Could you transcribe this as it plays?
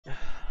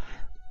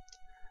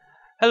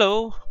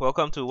Hello,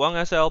 welcome to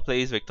Wang SL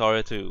Plays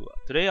Victoria 2.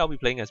 Today I'll be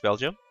playing as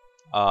Belgium,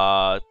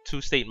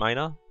 two-state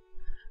minor,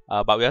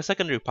 but we have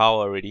secondary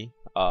power already,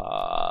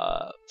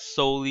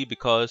 solely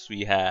because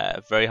we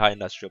have very high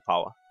industrial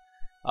power.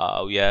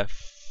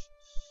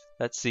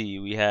 Let's see,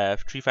 we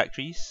have 3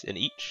 factories in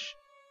each.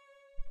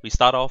 We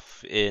start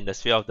off in the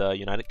sphere of the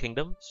United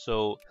Kingdom,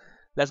 so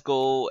let's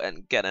go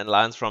and get an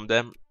alliance from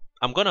them.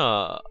 I'm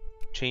gonna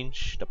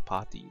change the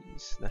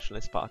parties,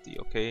 nationalist party,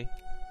 okay?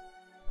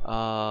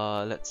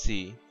 Let's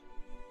see.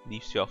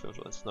 Leave sphere of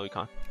influence. No, we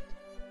can't.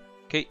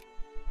 Okay.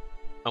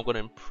 I'm gonna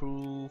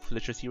improve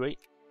literacy rate.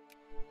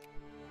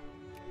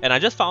 And I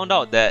just found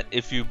out that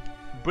if you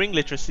bring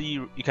literacy,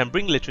 you can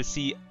bring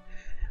literacy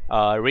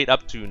rate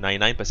up to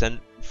 99%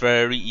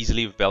 very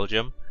easily with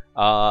Belgium.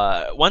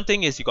 One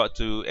thing is you got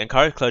to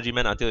encourage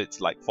clergymen until it's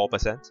like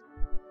 4%.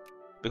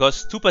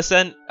 Because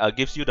 2%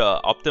 gives you the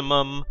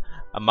optimum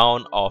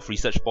amount of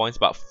research points,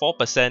 but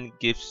 4%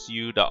 gives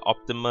you the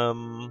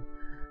optimum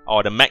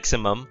or the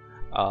maximum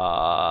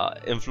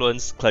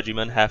influence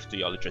clergymen have to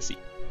your literacy.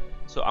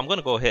 So I'm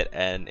gonna go ahead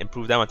and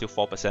improve them until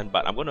 4%,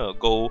 but I'm gonna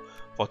go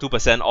for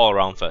 2% all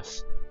around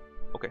first.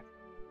 Okay.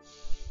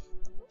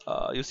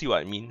 You'll see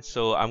what I mean.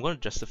 So I'm gonna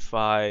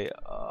justify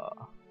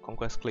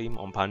conquest claim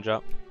on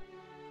Panjab.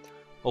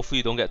 Hopefully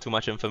you don't get too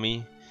much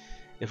infamy.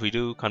 If we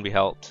do, can't be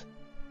helped.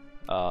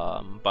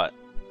 But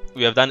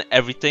we have done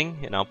everything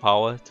in our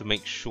power to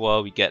make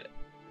sure we get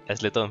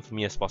as little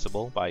infamy as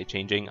possible by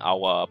changing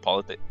our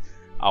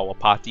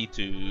party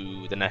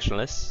to the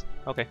nationalists.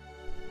 Okay.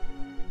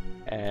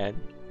 And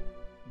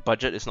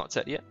budget is not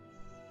set yet.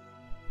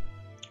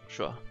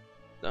 Sure.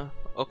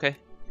 Okay.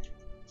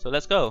 So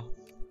let's go.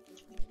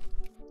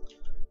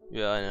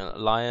 We are in an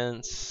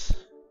alliance.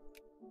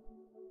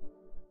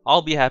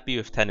 I'll be happy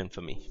with 10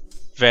 infamy.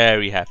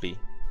 Very happy.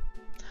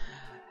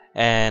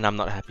 And I'm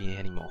not happy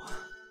anymore.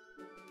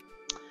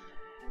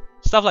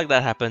 Stuff like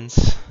that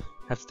happens.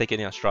 Have to take it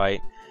in a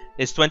stride.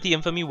 Is 20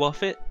 infamy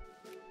worth it?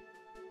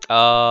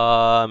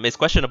 It's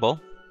questionable.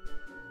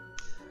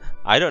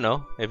 I don't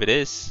know if it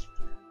is.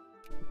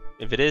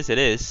 If it is, it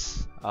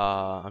is.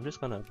 I'm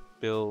just gonna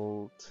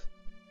build.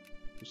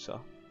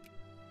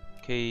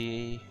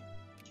 Okay.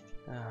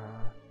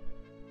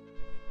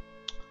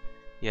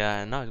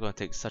 Yeah, now it's gonna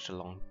take such a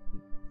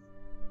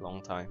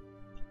long time.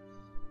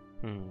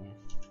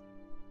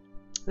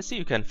 Let's see if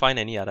you can find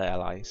any other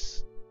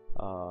allies.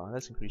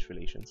 Let's increase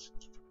relations.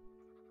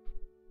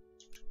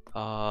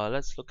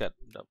 Let's look at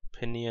the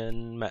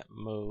opinion map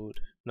mode.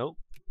 Nope.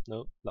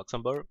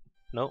 Luxembourg.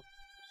 Nope.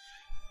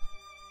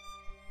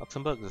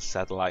 Luxembourg is a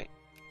satellite.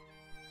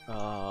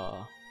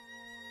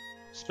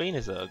 Spain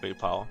is a great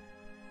power.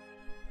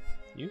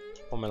 You?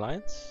 Form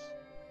alliance?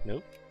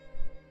 Nope.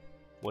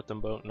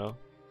 Württemberg? No.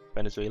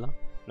 Venezuela?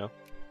 No.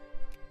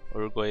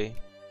 Uruguay?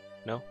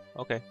 No.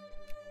 Okay.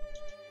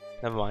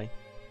 Never mind.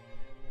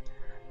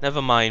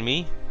 Never mind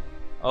me.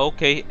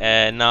 Okay,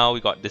 and now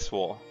we got this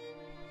war.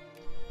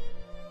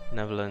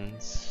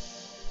 Netherlands.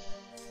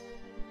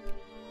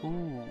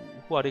 Ooh,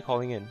 who are they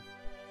calling in?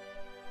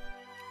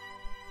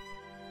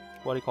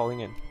 Who are they calling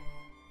in?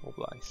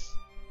 Mobilize.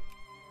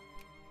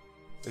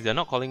 If they're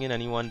not calling in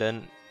anyone,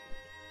 then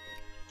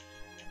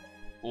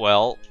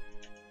well,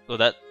 so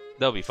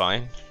that'll be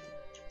fine.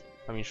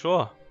 I mean,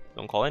 sure,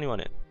 don't call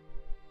anyone in.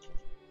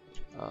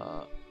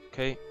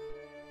 Okay.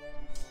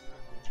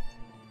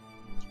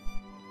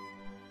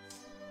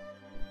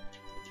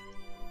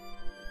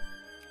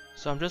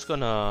 So I'm just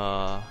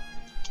gonna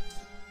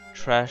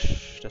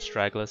trash the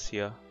stragglers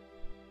here.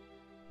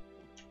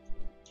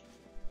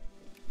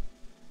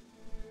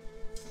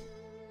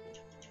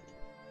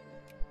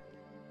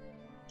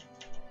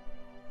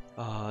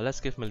 Let's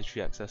give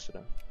military access to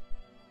them.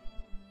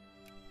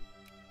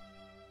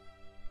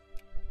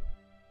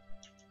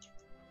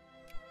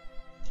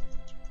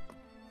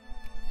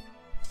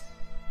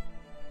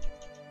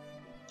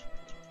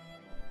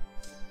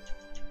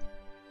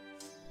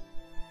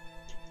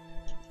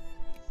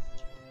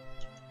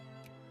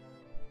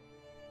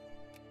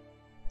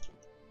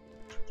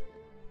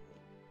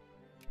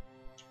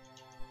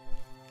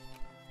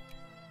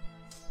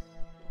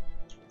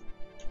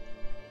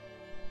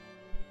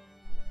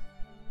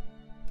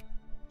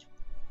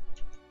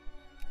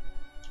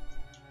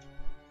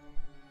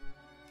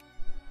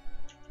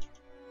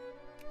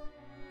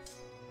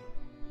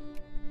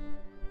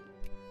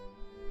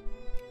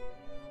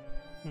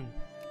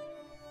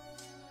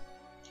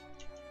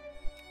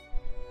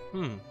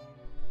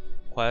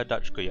 Acquire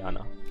Dutch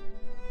Guyana.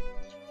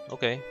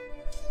 Okay.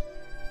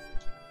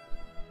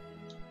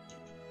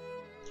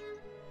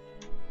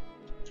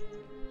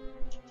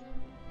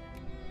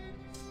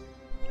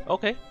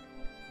 Okay.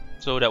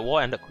 So that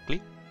war ended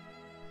quickly,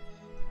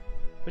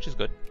 which is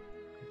good.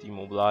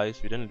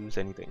 Demobilized. We didn't lose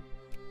anything,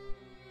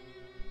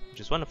 which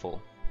is wonderful.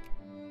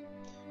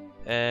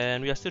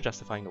 And we are still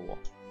justifying the war.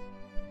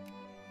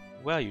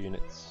 Where are your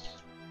units?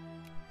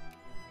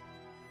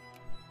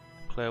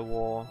 Declare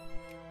war.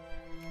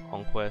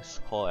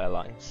 Conquest, call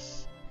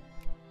allies.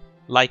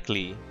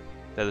 Likely,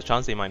 there's a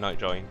chance they might not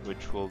join,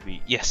 which will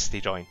be yes, they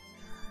join.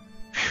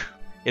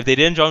 If they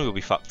didn't join, we'll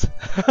be fucked.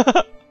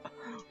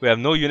 We have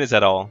no units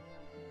at all.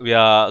 We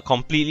are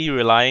completely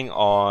relying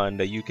on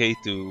the UK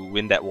to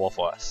win that war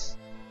for us.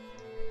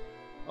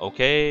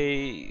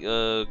 Okay,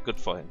 good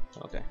for him.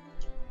 Okay.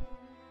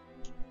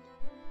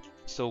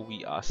 So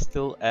we are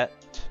still at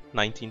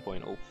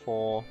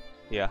 19.04.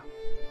 Yeah.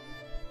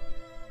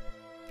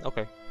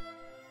 Okay.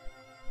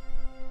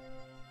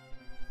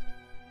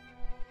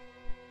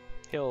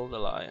 Kill the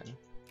lion.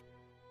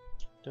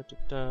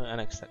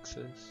 Annex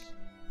Texas.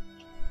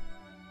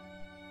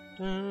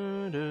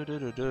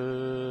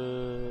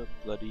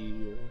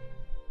 Bloody.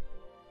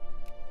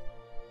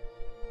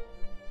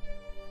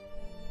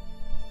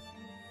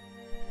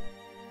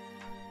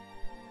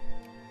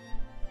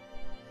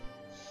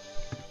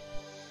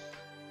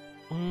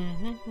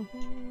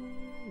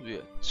 We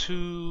have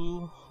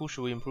 2. Who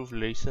should we improve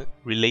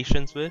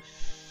relations with?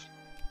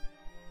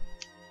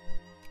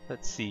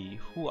 Let's see.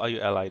 Who are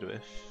you allied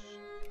with?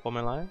 Form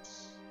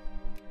alliance?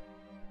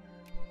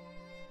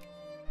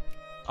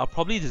 I'll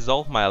probably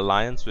dissolve my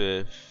alliance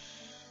with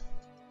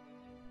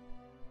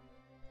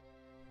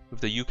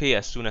the UK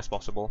as soon as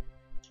possible.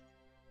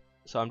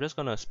 So I'm just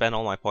gonna spend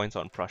all my points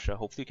on Prussia.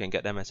 Hopefully can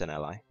get them as an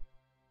ally.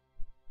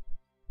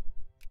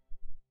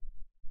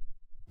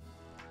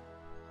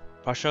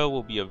 Prussia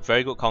will be a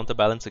very good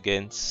counterbalance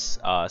against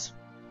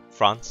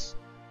France.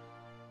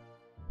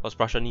 Because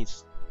Prussia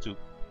needs to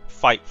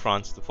fight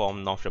France to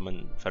form North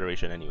German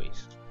Federation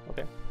anyways.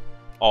 Okay.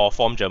 Or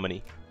form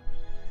Germany.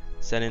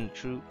 Send in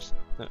troops.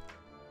 No.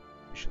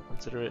 We should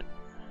consider it.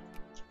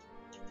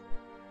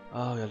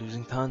 Oh, we are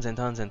losing tons and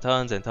tons and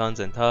tons and tons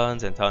and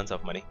tons and tons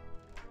of money.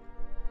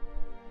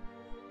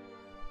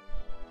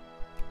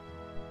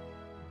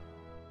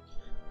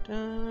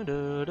 Da,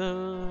 da,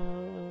 da.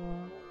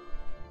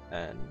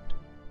 And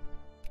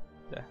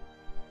there.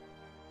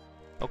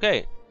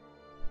 Okay.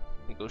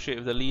 Negotiate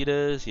with the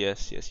leaders.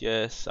 Yes, yes,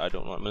 yes. I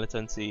don't want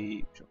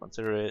militancy. We should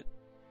consider it.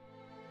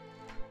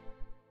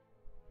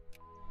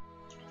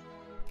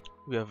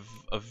 We have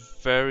a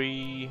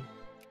very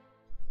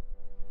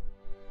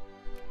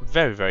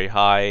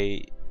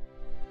high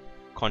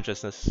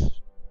consciousness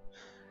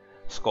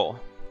score.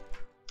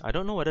 I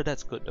don't know whether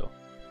that's good though.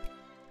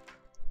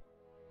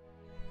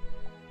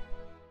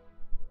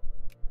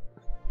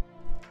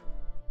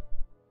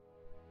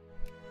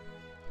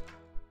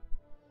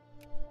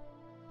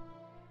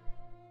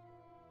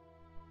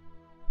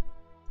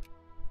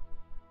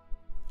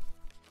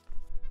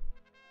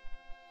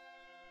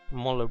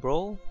 More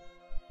liberal?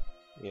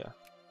 Yeah.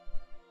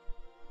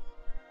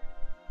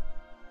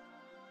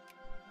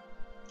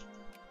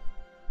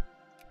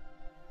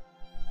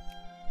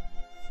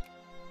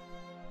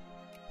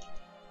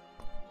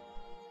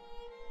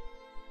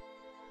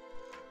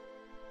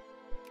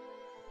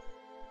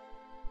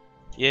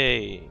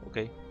 Yay,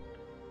 okay.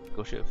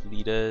 Negotiate with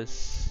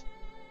leaders.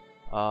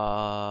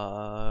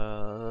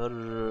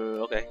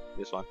 Okay,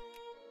 this one.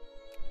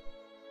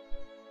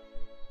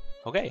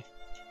 Okay.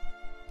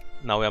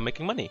 Now we are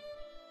making money.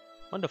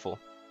 Wonderful.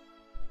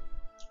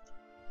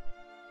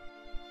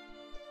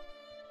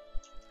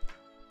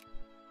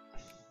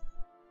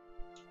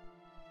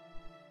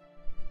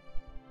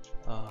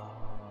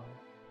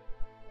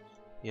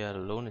 Yeah, the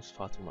loan is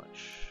far too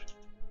much.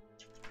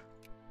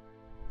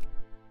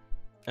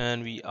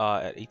 And we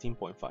are at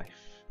 18.5.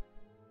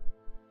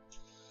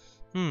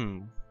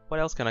 What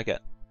else can I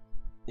get?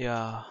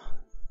 Yeah,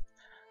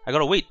 I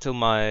gotta wait till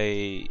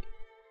my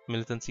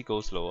militancy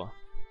goes lower.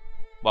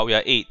 But we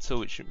are 8, so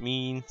which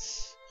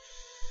means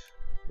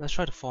let's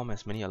try to form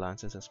as many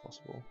alliances as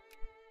possible.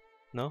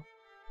 No?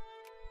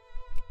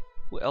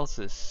 Who else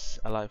is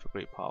allied with a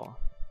great power?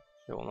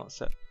 They will not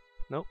set.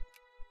 Nope.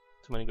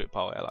 Too many great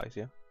power allies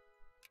here.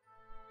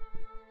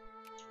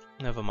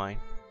 Never mind.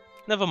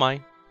 Never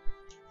mind.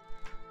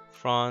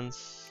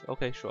 France.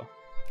 Okay, sure.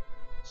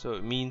 So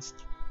it means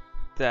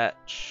that.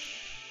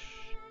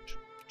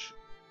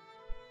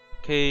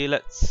 Okay,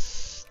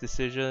 let's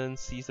decision,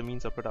 seize the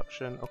means of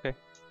production. Okay.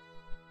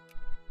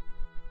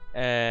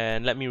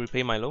 And let me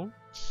repay my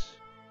loans.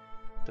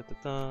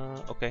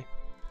 Okay.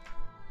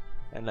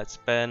 And let's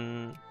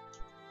spend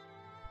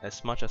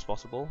as much as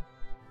possible.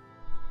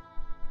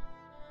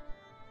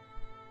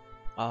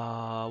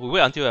 We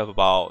wait until we have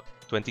about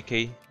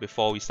 20k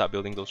before we start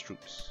building those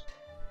troops.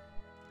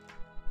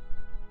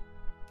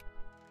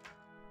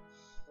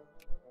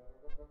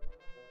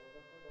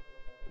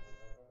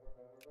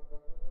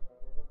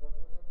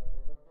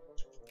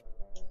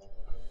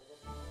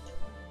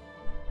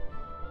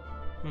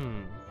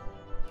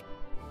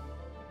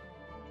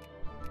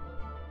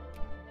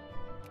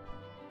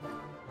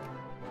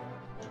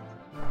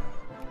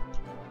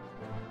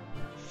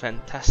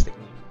 Fantastic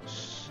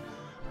news.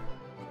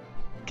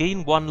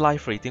 Gain 1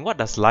 life rating. What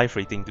does life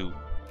rating do?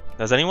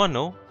 Does anyone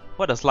know?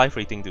 What does life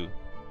rating do?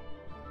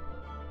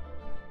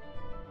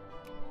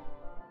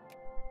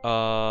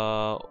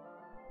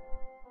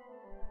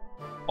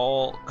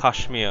 All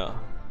Kashmir.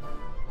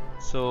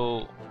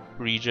 So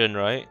region,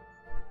 right?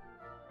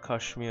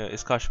 Kashmir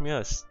is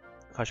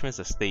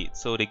a state,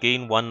 so they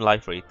gain 1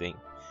 life rating.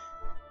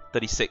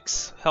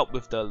 36. Help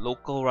with the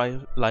local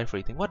life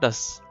rating. What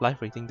does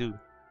life rating do?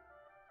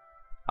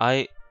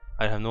 I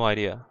have no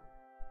idea.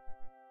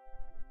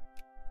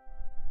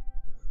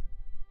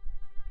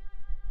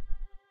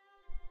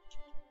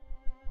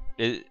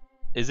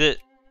 Is it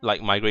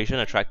like migration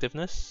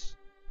attractiveness?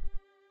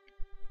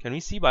 Can we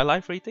see by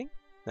life rating?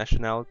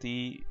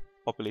 Nationality,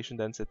 population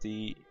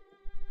density,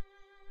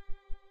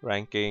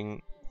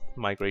 ranking,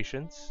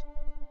 migrations?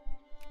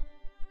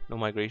 No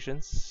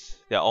migrations?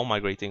 They're all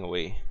migrating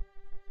away.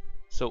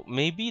 So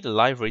maybe the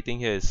life rating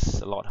here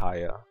is a lot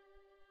higher.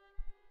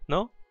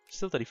 No?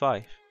 Still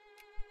 35.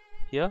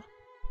 Here?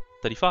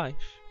 35.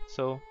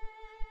 So,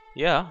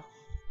 yeah.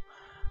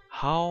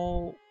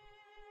 How?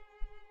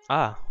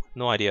 Ah,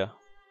 no idea.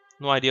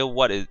 No idea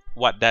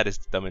what that is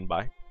determined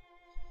by.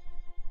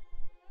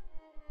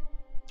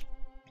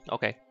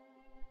 Okay.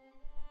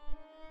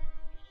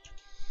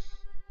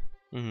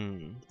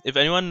 If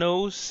anyone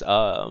knows,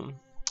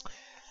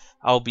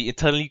 I'll be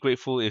eternally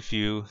grateful if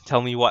you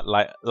tell me what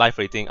life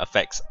rating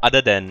affects,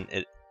 other than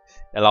it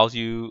allows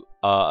you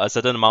a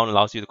certain amount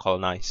allows you to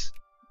colonize.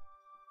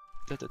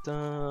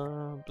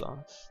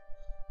 Blast.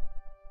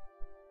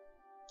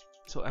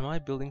 So am I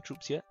building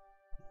troops yet?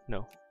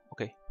 No.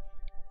 Okay.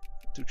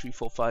 2, 3,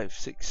 4, 5,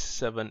 6,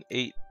 7,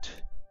 8.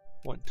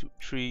 1, 2,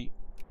 3.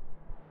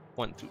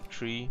 1, 2,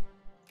 3.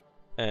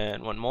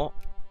 And one more.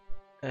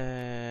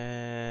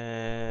 And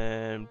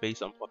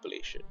based on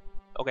population.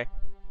 Okay.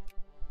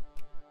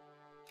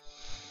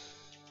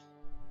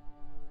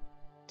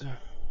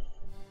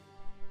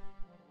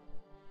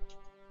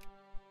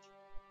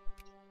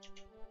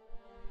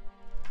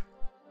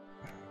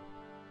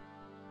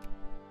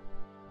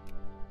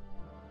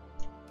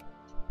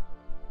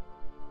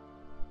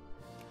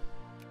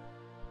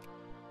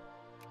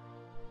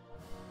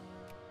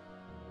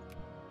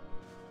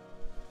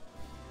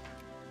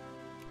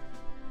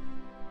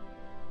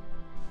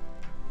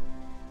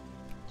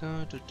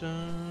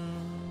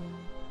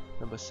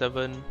 Number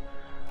 7.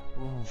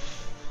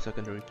 Oof,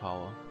 secondary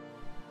power.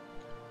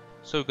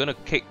 So we're gonna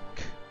kick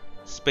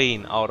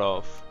Spain out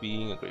of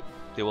being a great.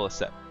 They will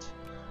accept.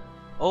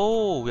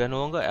 Oh, we are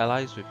no longer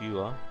allies with you,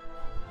 huh?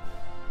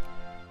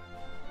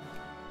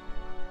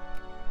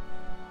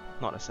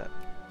 Not accept.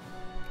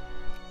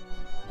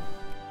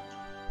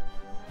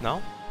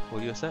 Now,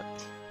 will you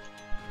accept?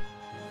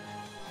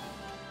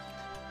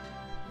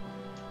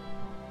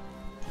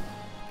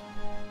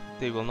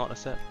 They will not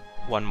accept.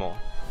 One more.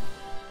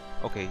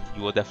 Okay,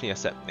 you will definitely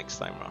accept next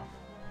time round.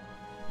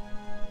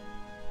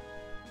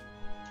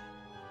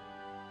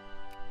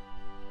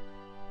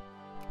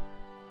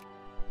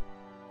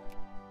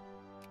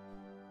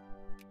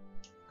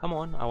 Come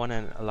on, I want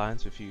an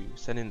alliance with you.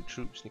 Send in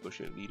troops,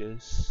 negotiate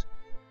leaders.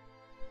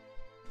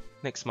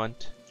 Next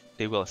month,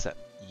 they will accept.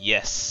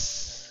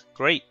 Yes!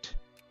 Great!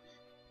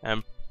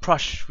 And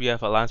Prussia, we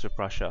have alliance with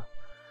Prussia.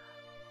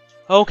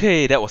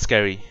 Okay, that was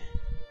scary.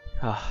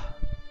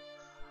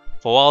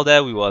 For a while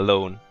there, we were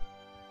alone.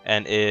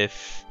 And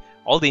if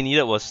all they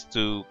needed was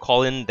to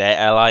call in their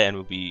ally and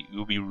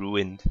we'll be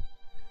ruined.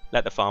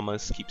 Let the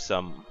farmers keep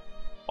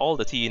all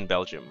the tea in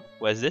Belgium.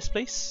 Where's this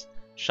place?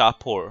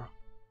 Shahpur.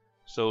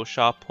 So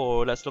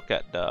Shahpur, let's look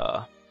at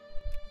the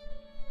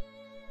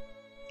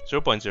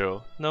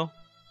 0.0. No.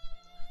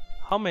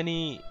 How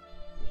many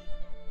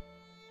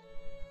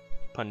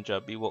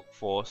Panjabi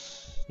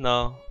workforce?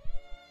 No.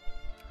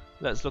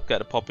 Let's look at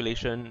the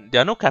population.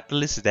 There are no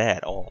capitalists there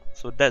at all,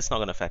 so that's not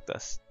gonna affect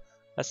us.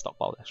 Let's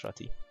stockpile extra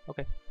tea.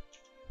 Okay.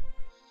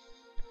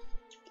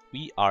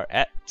 We are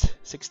at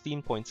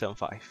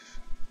 16.75.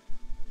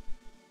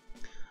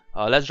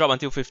 Let's drop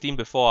until 15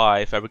 before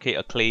I fabricate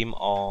a claim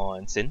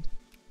on Sind.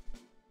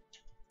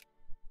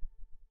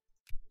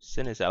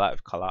 Sind is allied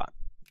with Kalat,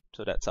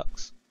 so that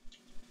sucks.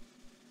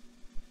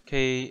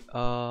 Okay,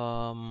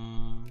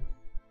 will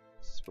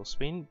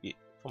Spain be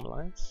from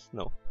alliance?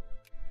 No.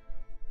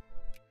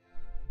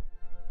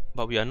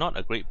 But we are not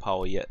a great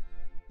power yet,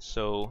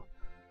 so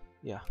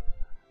yeah,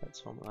 let's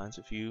form alliance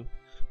with you.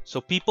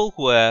 So people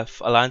who have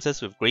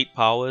alliances with great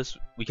powers,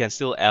 we can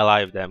still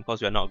ally with them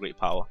because we are not a great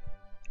power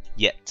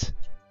yet.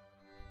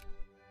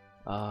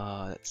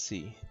 Let's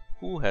see,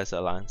 who has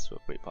alliance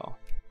with great power?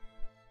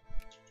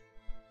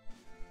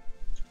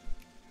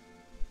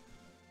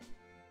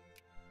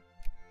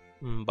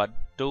 But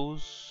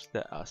those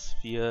that are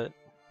sphered.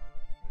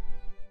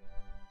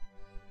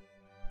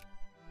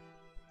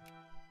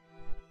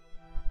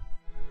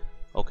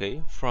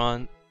 Okay,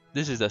 France.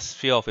 This is the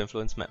sphere of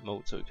influence map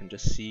mode, so you can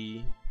just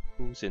see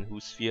who's in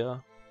whose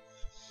sphere.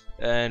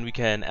 And we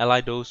can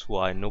ally those who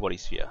are in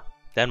nobody's sphere.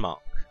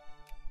 Denmark.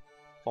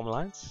 Form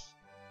alliance?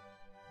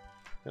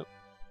 Nope.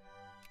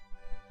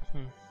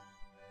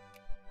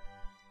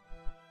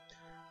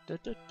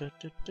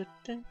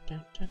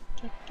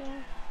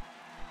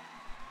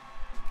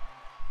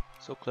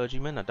 So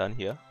clergymen are done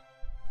here.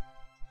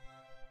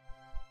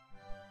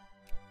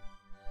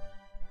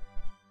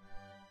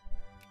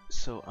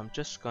 So I'm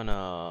just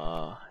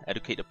gonna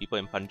educate the people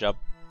in Punjab.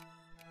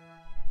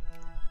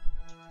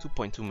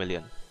 2.2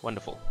 million.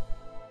 Wonderful.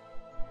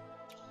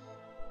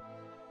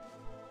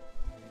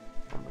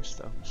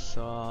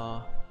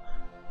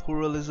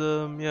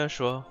 Pluralism, yeah,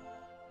 sure.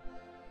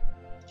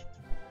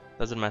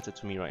 Doesn't matter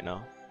to me right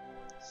now.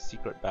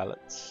 Secret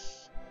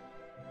ballots.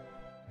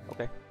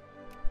 Okay.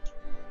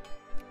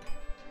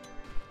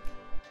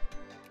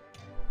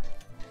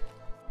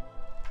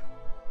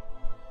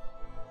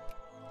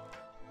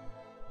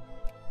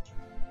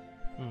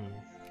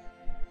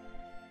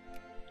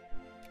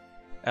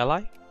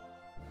 Ally?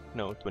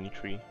 No,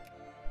 23.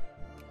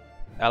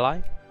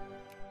 Ally?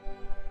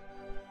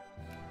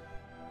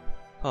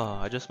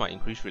 I just might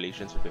increase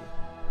relations with him.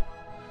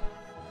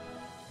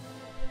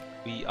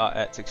 We are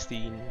at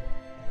 16.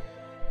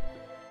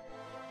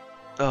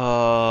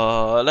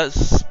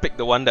 Let's pick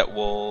the one that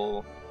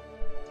will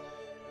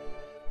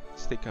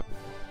stick up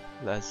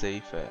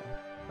laissez-faire.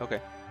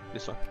 Okay,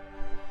 this one.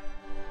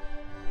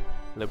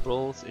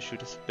 Liberals issue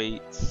the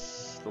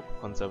spades, local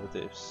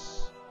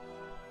conservatives.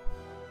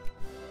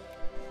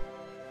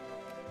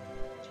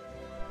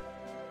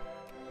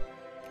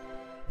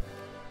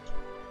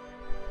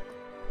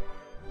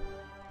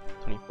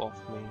 24th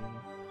May.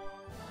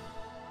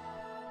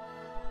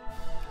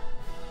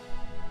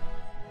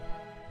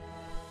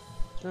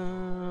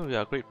 We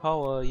are great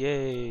power,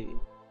 yay!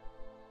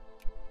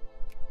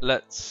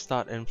 Let's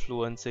start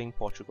influencing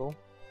Portugal.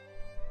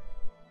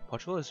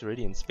 Portugal is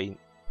already in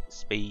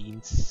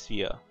Spain's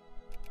sphere.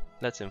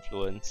 Let's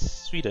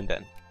influence Sweden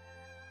then.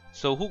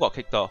 So who got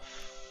kicked off?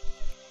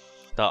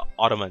 The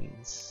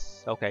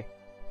Ottomans. Okay.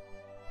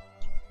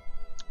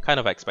 Kind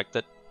of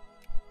expected.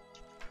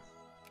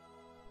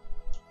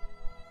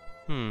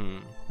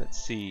 Let's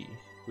see.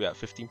 We are at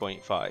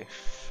 15.5.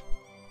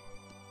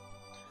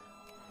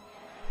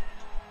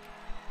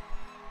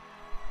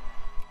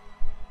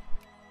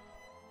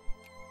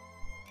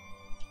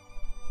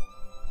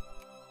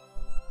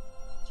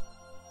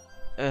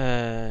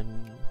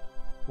 And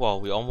wow,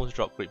 we almost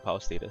dropped great power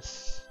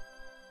status.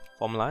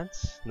 Form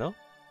alliance? No?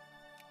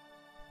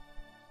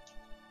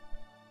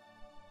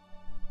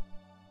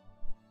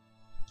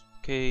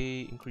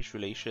 Okay, increase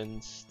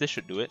relations. This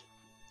should do it.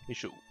 You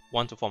should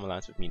want to form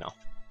alliance with me now.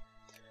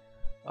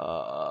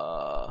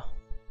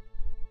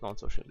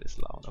 Non-socialist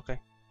allowed, okay.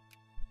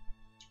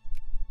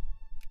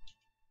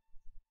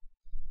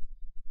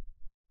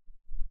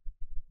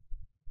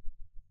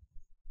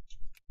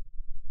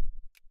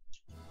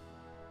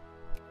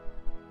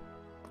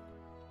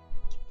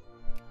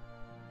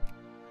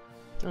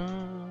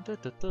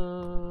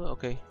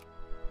 Okay.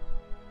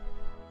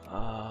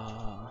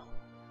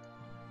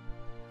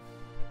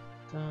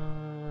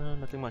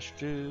 Nothing much to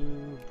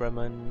do.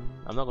 Bremen.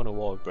 I'm not gonna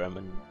war with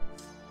Bremen.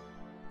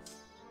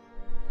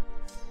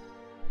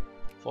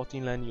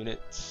 14 land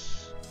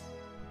units.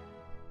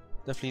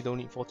 Definitely don't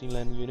need 14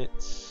 land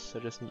units. I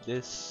just need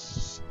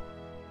this.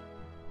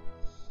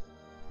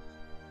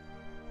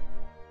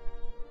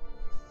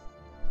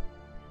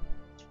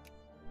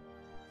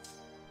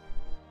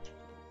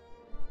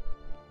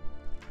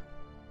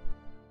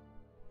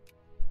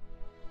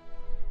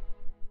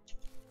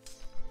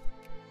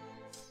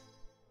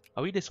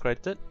 Are we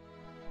discredited?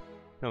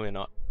 No, we're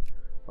not.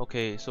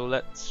 Okay, so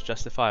let's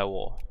justify a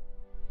war.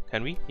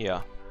 Can we?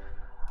 Yeah.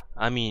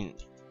 I mean,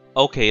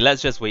 okay,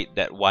 let's just wait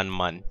that 1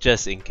 month,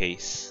 just in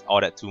case.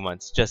 Or that 2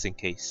 months, just in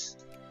case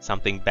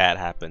something bad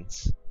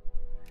happens.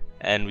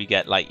 And we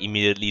get like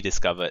immediately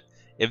discovered.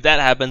 If that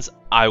happens,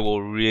 I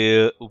will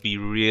be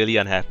really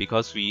unhappy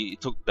because we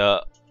took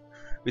the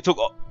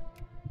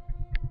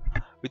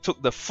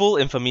full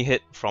infamy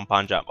hit from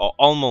Panjab, or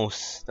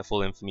almost the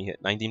full infamy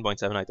hit.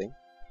 19.7, I think.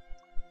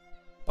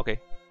 Okay.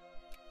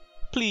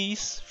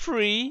 Please,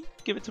 free.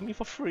 Give it to me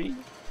for free.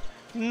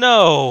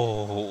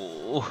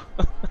 No.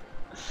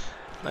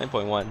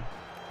 9.1.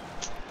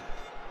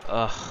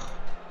 Ugh.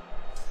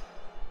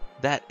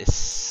 That is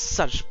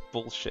such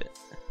bullshit.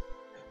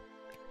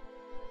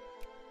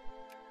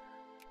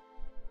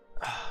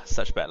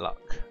 Such bad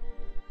luck.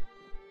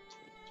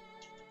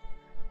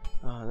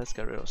 Let's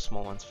get rid of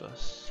small ones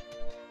first.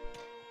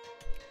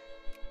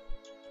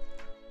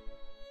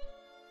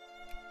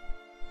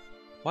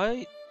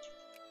 Why?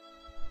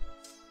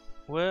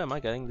 Where am I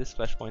getting this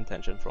flashpoint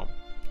tension from?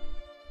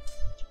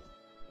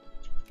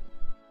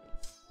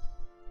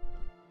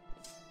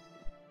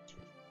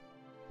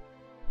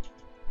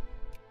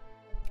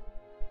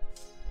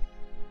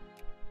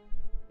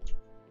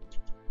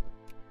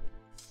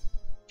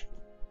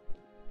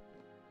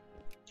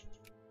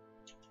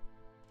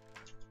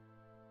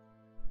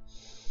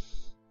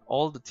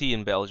 All the tea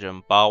in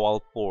Belgium,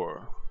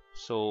 Bawalpoor.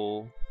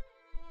 So,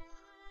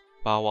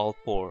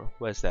 Bawalpoor,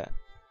 where's that?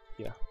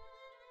 Yeah.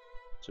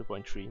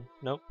 2.3.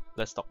 Nope,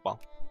 let's stockpile.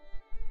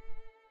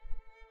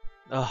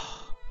 Ugh.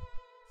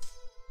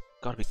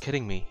 Gotta be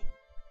kidding me.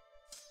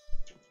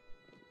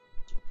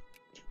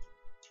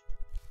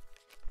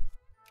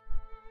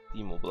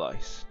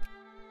 Demobilize.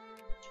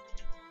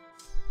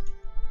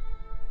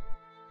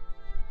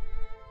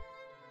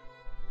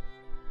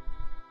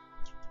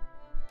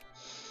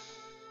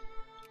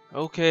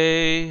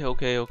 Okay.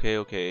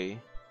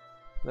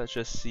 Let's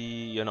just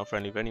see. You're not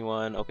friendly with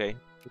anyone. Okay,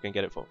 we can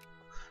get it for.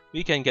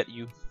 We can get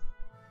you.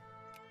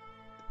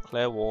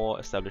 Declare war,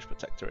 establish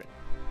protectorate.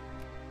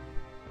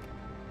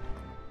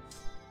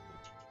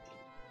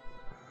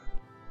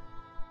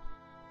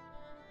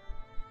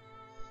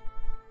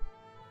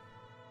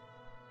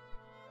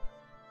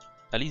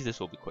 At least this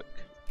will be quick.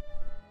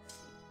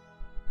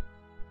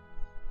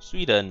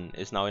 Sweden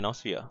is now in our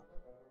sphere.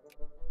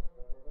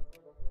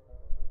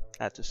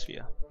 Add to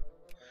sphere.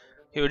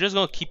 Okay, we're just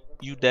gonna keep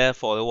you there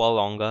for a little while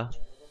longer,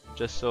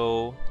 just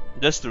to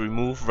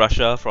remove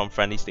Russia from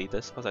friendly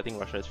status, because I think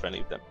Russia is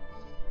friendly with them.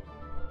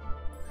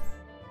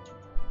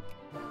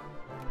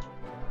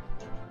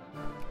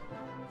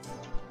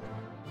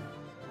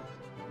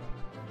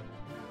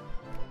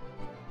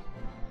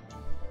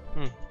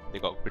 They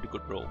got pretty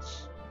good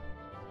rolls.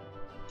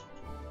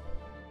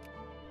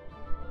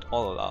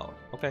 All allowed.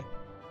 Okay.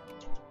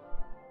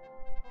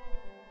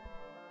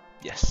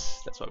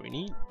 Yes, that's what we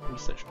need.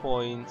 Research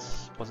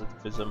points,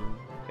 positivism.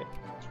 Okay.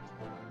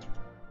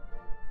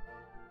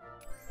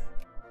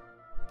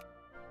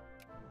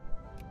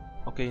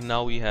 Okay,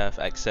 now we have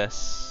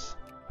access.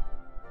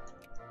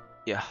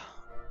 Yeah.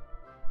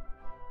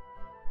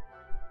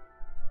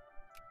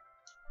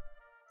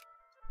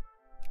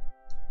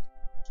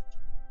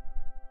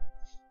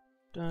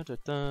 Da, da,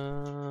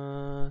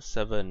 da.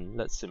 7.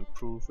 Let's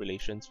improve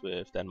relations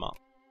with Denmark.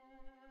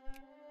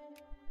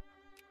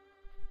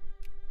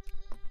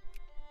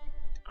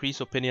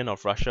 Decrease opinion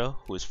of Russia,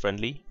 who is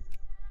friendly.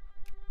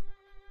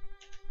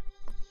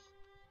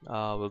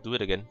 We'll do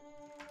it again.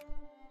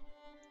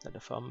 And the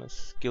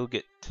farmers.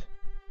 Gilgit.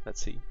 Let's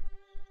see.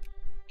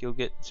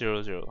 Gilgit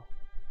 00.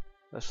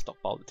 Let's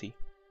stockpile the tea.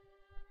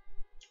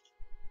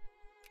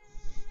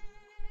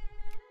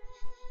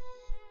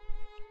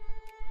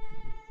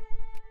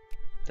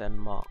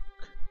 Denmark.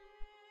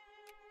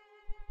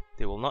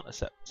 They will not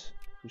accept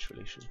peace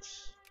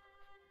relations.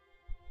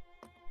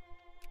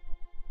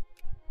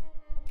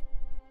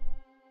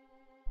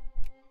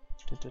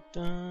 Da, da,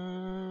 da,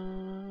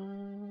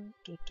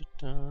 da, da,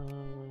 da.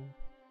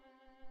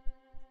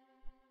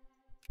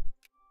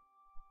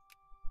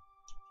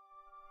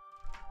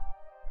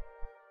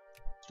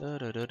 Da,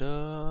 da, da,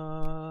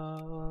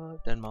 da.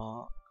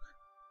 Denmark.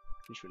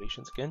 Peace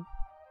relations again.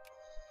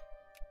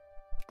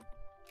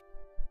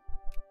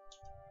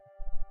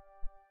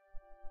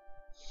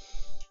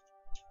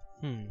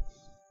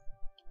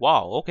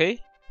 Wow, okay.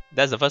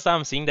 That's the first time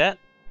I'm seeing that.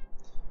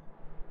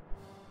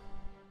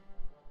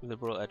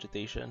 Liberal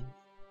agitation.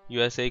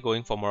 USA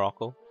going for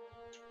Morocco.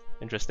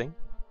 Interesting.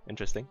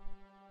 Interesting.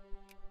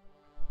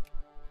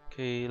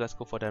 Okay, let's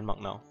go for Denmark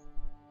now.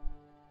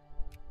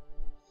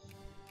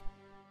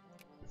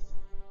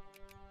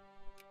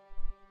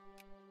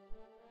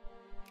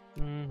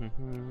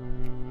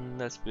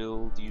 Let's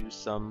build you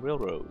some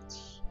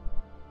railroads.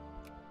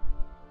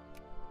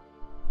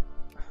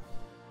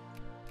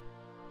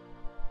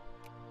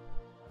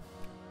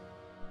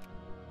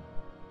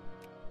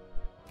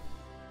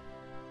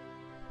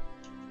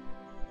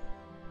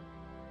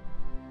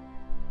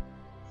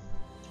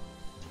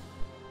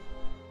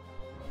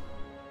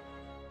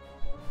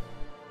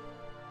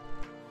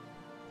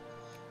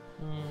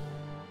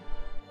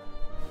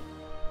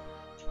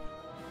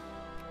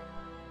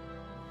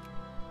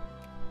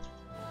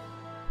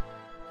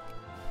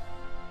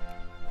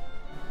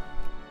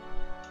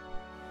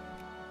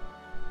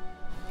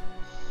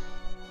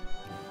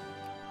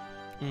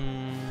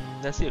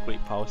 Let's see a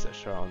great power that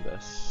surround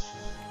us.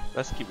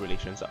 Let's keep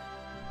relations up.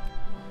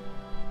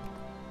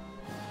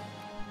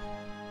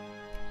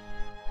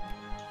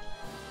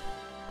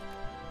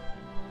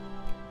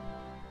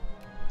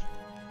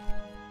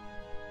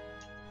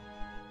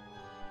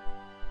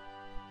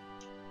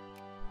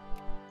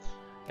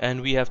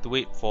 And we have to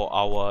wait for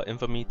our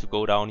infamy to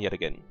go down yet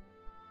again.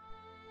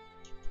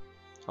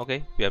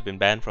 Okay, we have been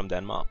banned from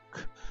Denmark.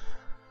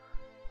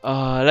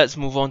 Let's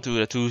move on to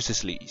the two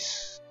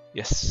Sicilies.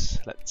 Yes,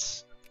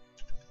 let's.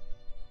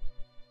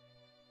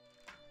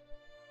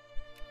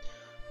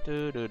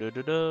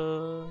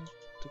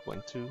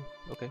 2.2.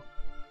 Okay,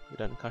 we're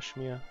done.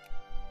 Kashmir.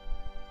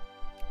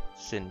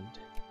 Sindh.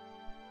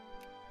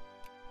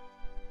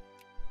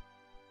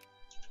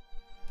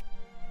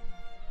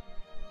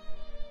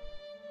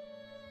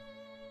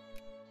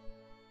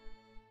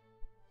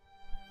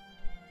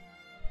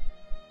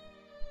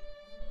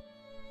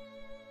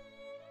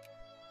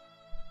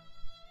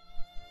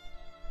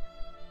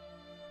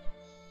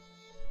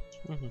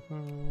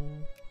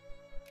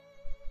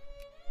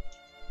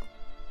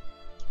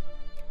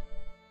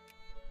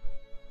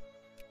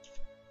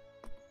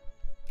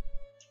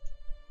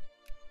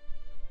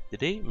 Did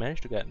they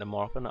manage to get the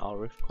Moroccan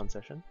Arif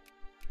concession?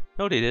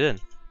 No, they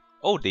didn't.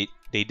 Oh, they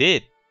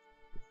did.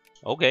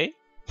 Okay.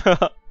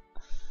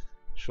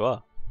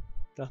 Sure.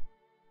 Duh.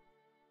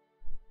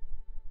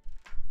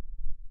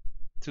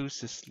 To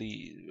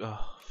Sicily.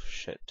 Oh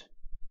shit.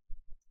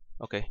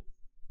 Okay.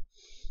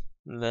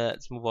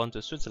 Let's move on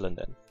to Switzerland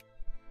then.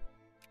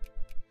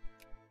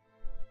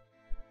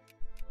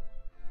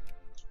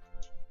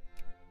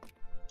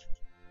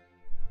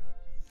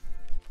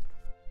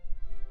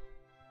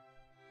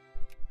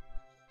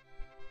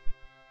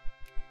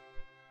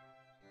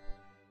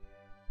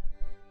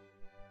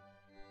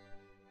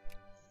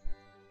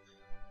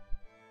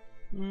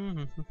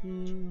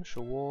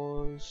 Show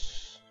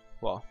wars.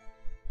 Well,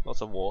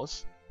 lots of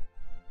wars.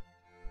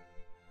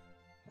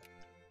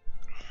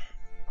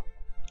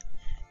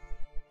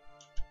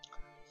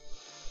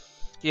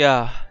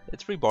 Yeah,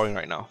 it's pretty boring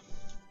right now.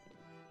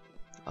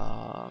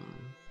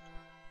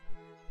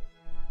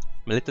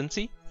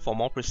 Militancy? For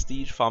more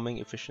prestige, farming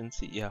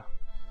efficiency. Yeah,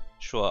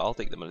 sure, I'll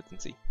take the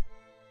militancy.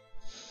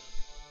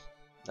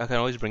 I can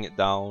always bring it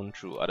down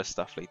through other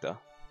stuff later.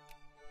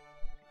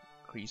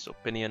 Increase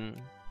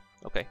opinion.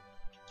 Okay.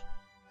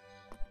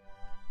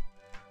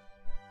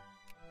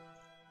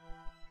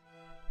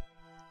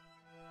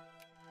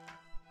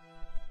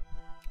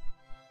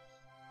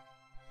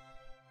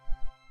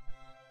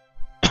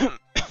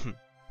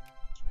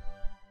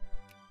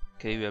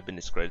 Okay, we have been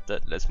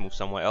discredited. Let's move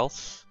somewhere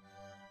else.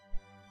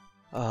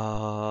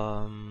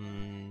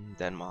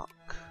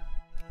 Denmark.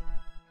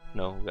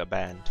 No, we are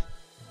banned.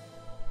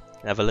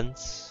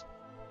 Netherlands.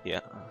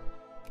 Yeah.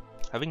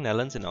 Having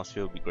Netherlands in our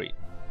sphere would be great.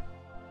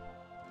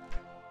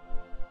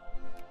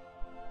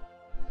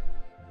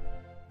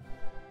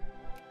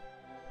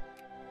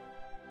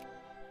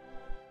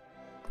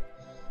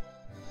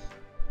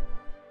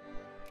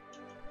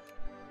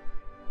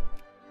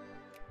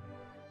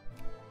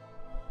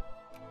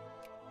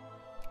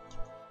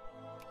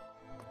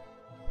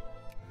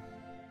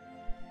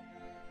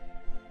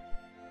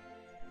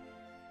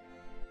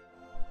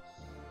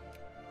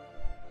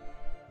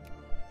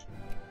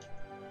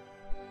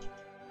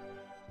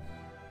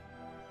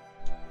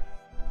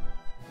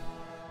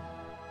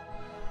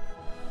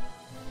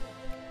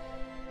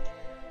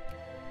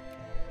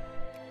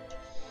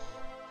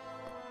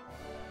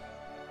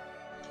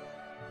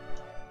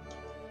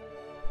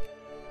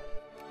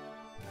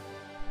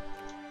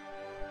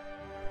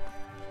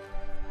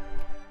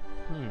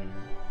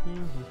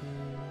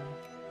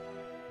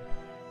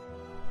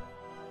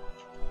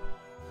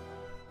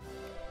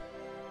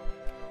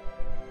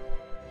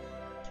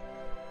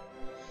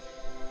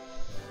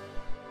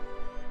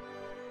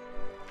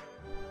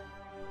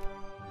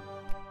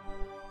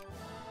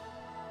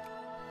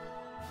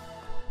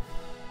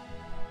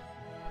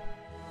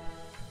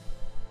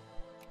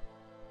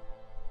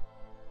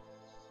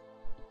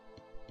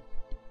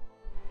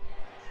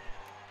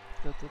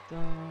 Da, da,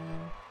 da.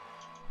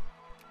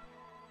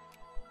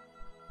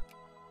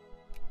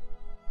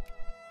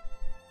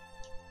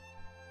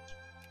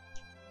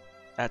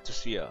 Add to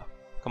sphere.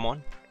 Come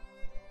on.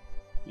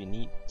 We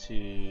need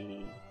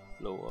to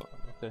lower.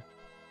 Okay.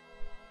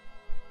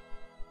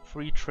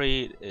 Free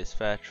trade is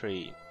fair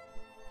trade.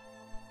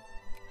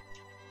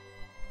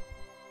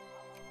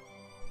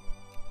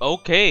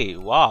 Okay,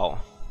 wow.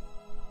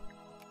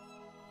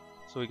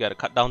 So we gotta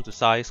cut down to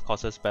size,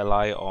 causes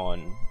belli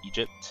on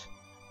Egypt.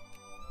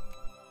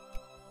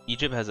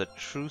 Egypt has a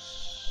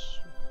truce.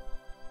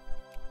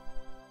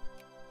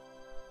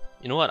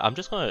 You know what? I'm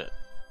just gonna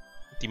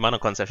demand a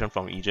concession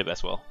from Egypt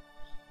as well.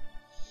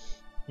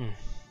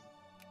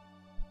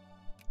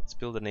 Let's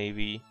build a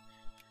navy.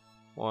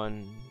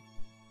 One.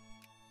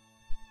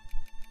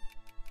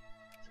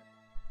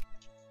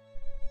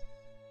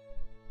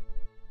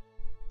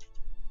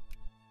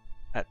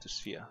 Add to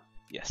sphere.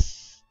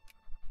 Yes.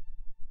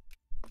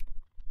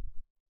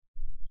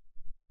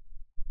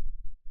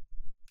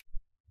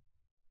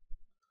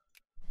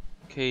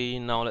 Okay,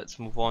 now let's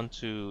move on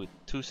to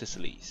two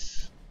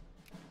Sicilies.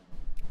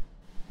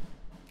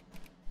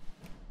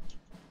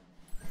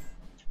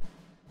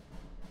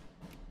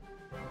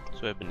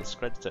 So I've been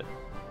discredited.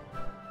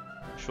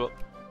 Sure.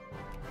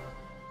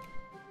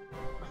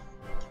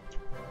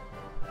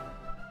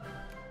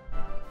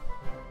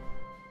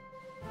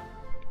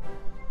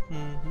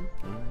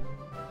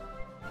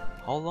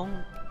 How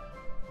long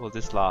will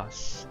this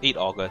last? 8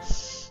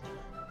 August.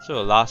 So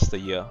it'll last a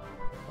year.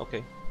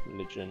 Okay.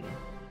 Religion.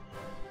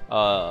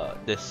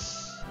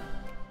 This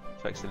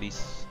affects the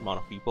least amount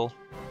of people.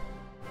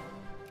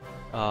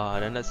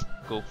 Then let's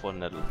go for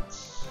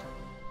Netherlands.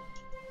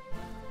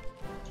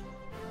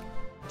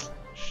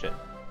 Shit.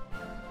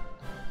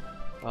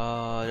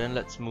 Then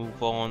let's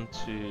move on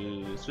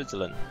to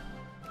Switzerland.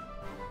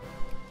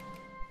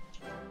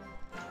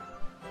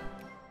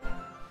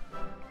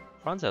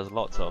 France has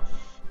lots of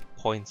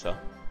points,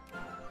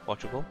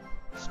 Portugal?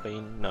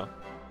 Spain? No.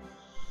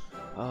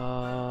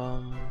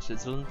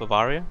 Switzerland?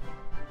 Bavaria?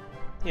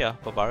 Yeah,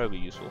 Bavaria will be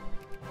useful.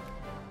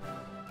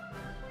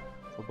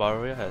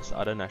 Bavaria has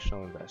other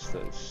national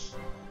investors.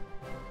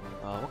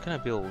 What can I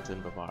build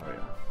in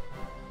Bavaria?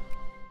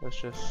 Let's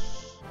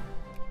just...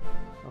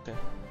 Okay,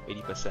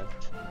 80%.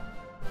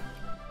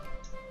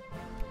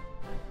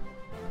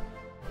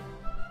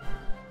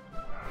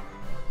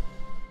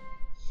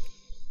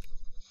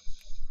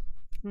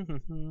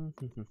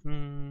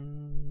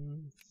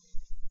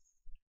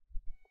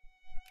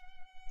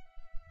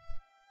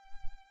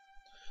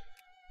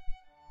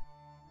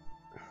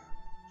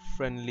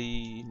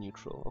 Friendly,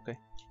 neutral, okay.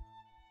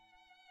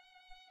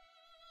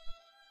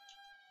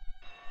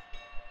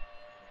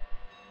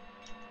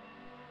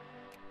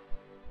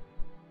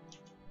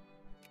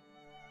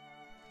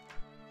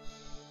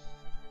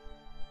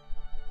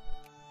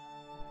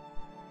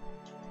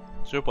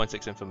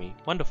 0.6 infamy.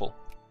 Wonderful.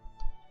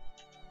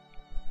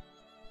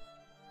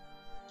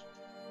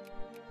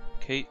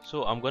 Okay,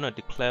 so I'm gonna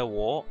declare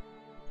war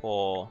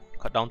for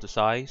cut down to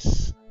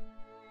size.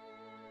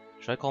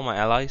 Should I call my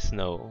allies?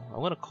 No.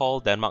 I'm gonna call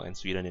Denmark and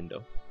Sweden in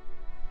though.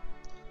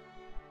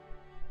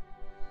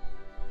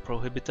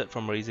 Prohibited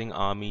from raising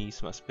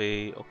armies, must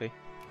pay. Okay.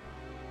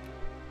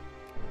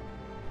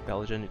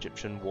 Belgian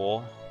Egyptian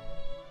war.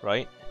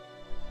 Right?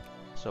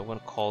 So I'm gonna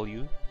call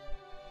you.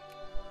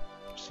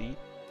 Proceed.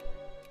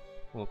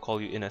 I'm gonna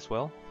call you in as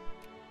well.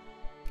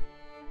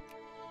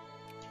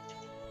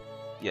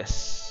 Yes.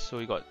 So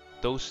we got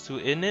those two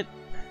in it.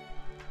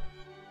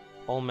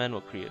 All men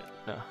were created.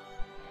 Nah.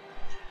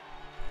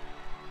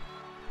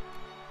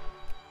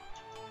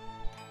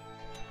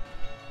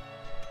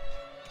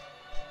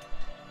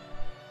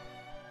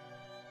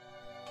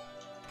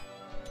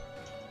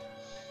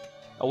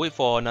 I'll wait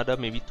for another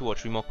maybe 2 or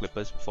 3 more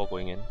clippers before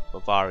going in.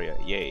 Bavaria,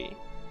 yay.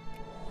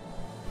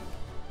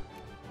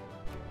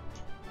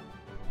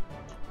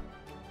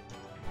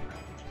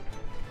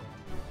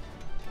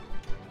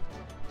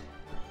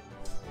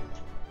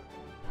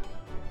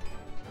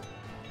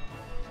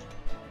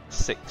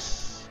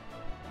 Six.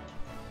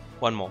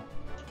 One more.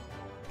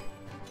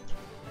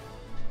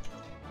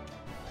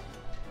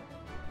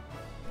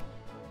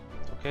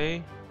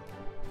 Okay.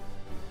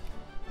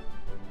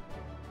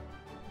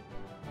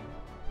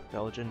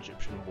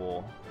 Belgian-Egyptian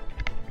war.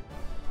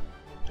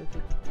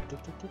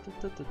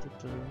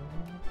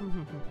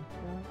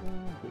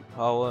 Great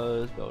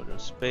powers, Belgium,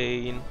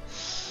 Spain.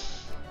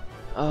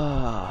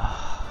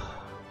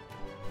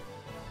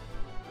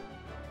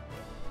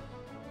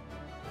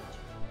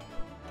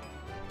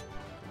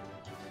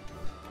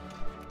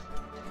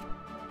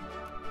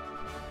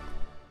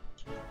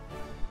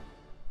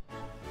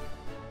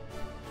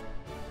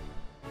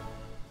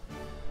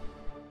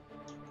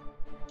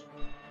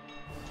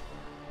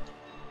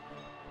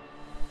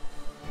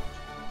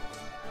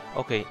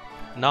 Okay,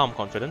 now I'm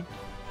confident.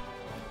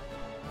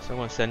 So I'm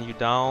going to send you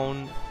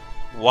down.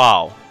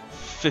 Wow,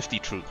 50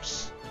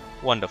 troops.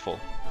 Wonderful.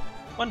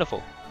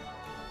 Wonderful.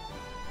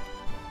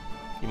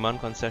 Demand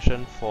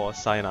concession for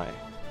Sinai.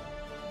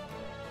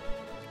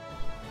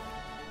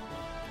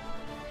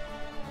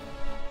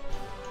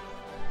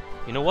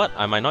 You know what?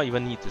 I might not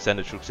even need to send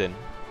the troops in.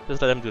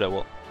 Just let them do that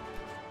work.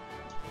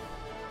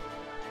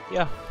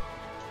 Yeah.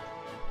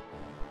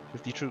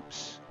 50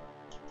 troops.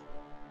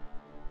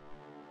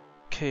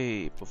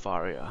 Okay,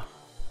 Bavaria.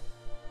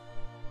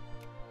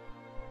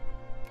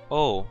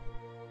 Oh,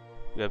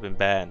 we have been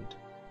banned.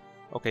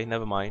 Okay,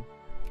 never mind.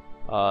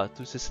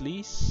 Two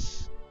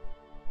Sicilies.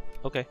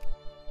 Okay.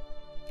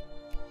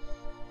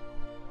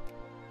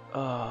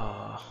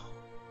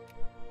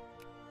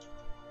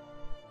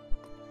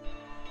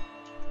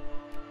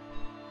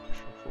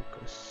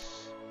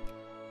 Focus.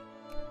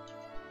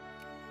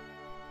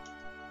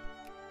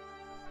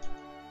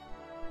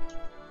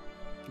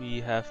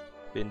 We have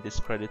been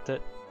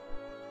discredited.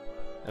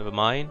 Never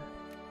mind.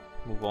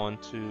 Move on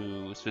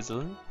to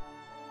Switzerland.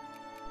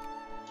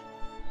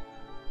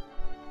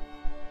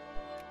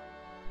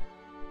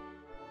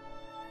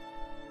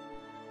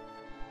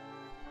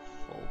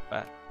 Fall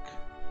back.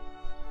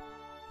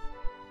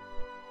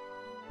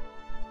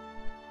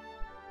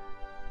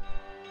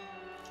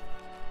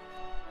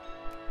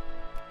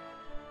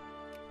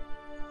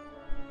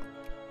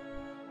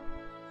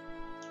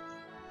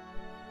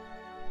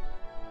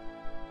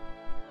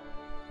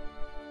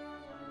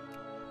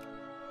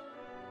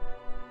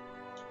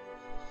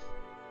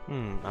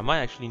 I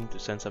might actually need to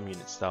send some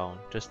units down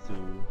just to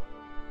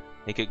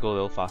make it go a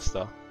little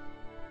faster.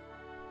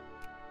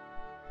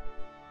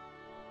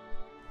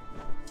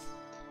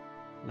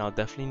 Now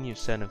definitely need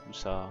to send a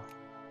Hussar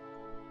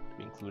to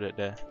be included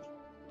there.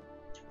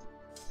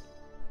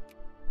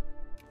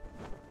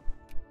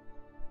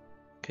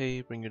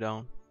 Okay, bring you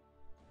down.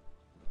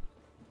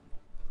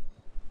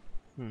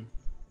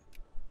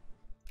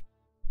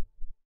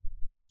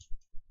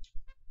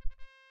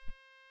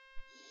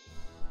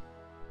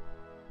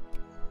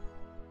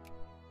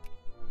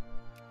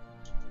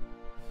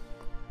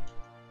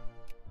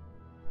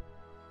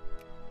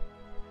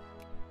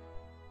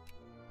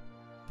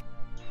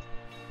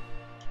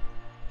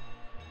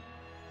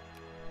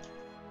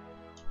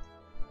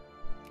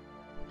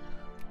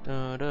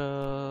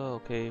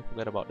 Okay,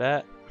 forget about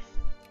that.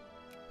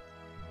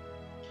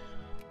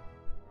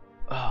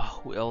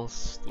 Who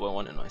else do I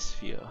want in my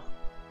sphere?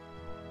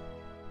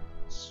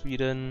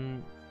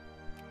 Sweden,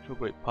 two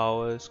great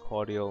powers,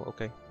 cordial,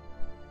 okay.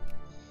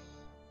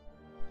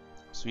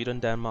 Sweden,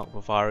 Denmark,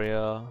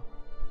 Bavaria,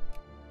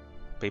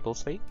 Papal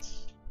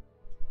States,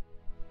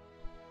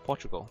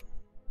 Portugal,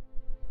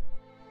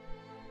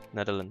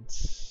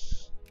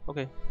 Netherlands,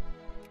 okay.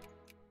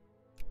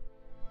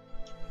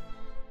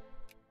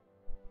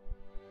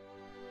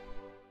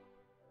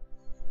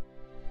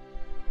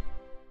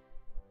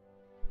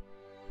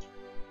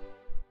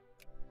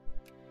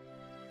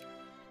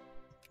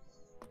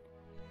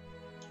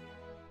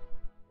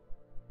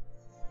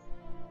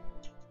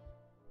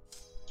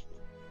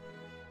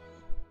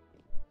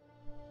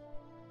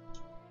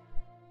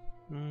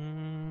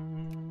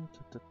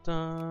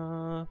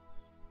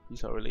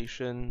 These are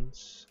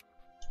relations.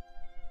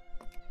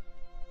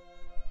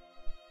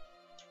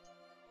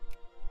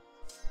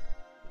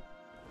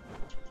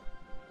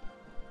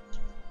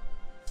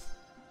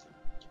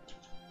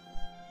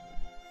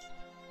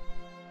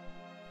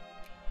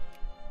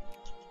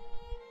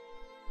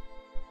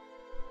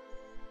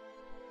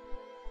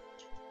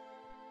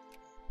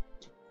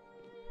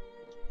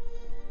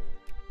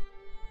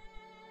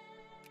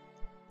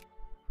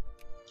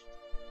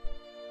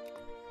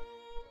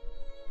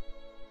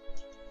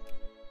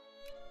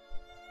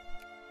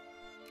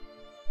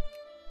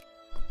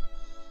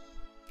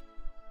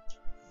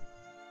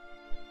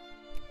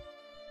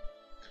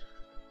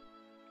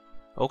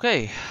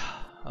 Okay,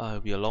 it'll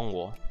be a long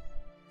war.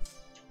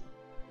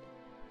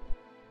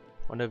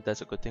 Wonder if that's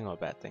a good thing or a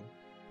bad thing.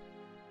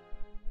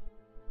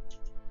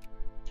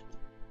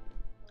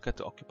 Get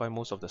to occupy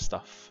most of the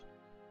stuff.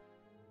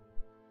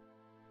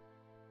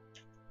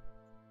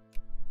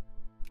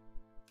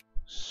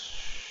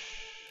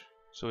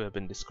 So we have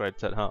been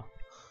discredited, huh?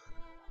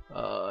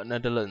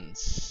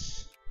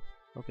 Netherlands.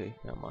 Okay,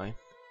 never mind.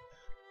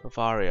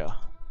 Bavaria.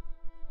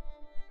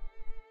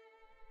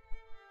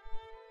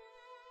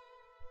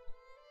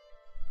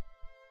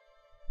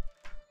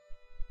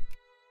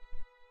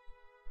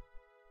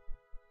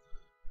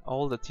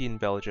 All the tea in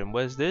Belgium.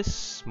 Where's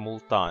this?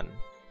 Multan.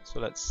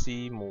 So let's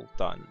see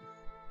Multan.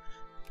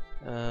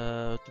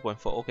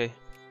 2.4. Okay.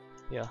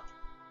 Yeah.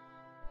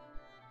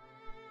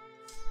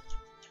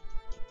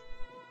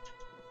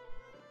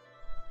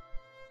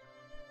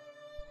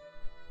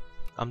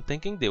 I'm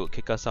thinking they would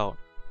kick us out.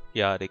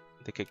 Yeah, they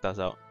kicked us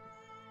out.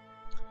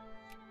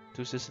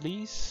 2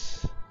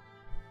 Sicilies.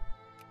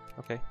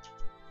 Okay.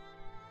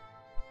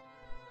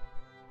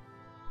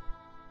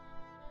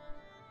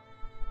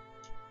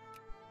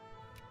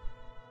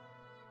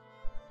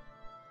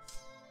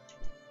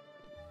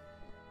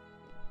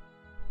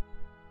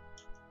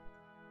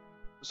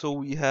 So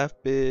we have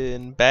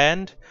been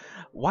banned.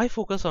 Why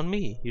focus on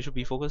me? You should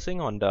be focusing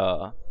on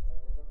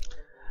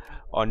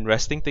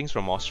wresting things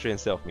from Austria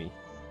instead of me.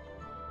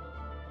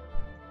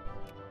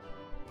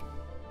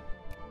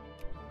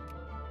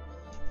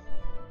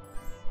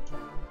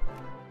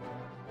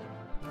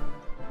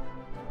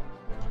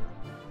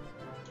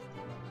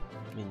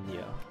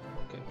 Minya.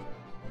 Okay.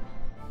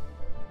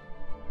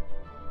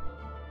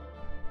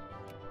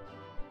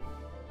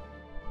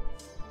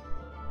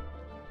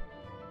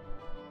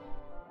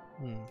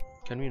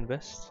 Can we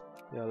invest?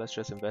 Yeah, let's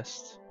just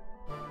invest.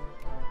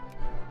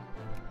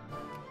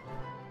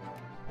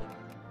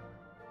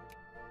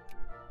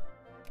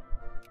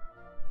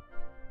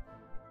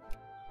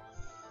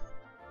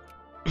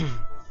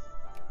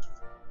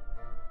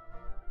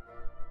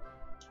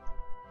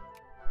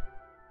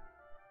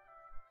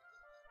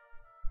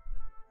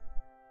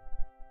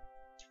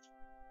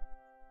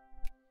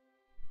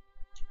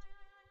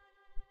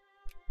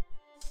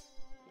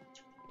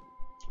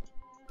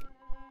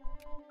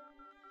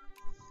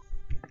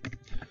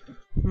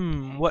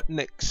 What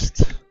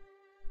next?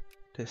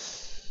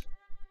 This.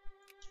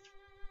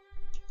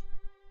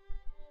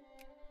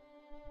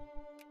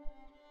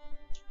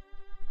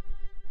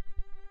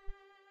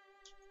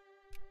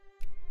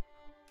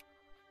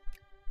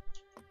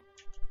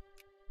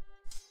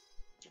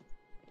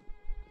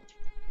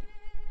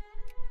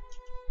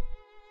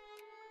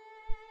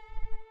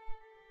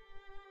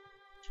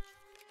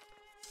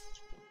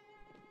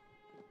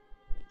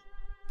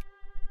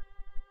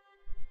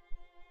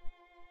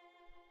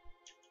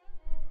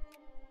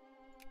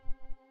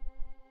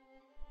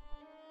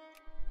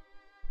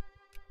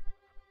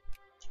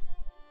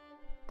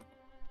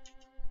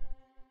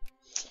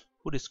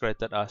 Who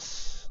discredited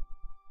us?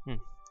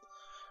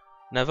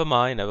 Never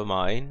mind, never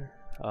mind.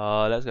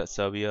 Let's get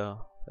Serbia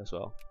as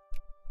well.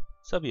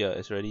 Serbia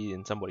is already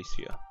in somebody's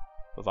sphere.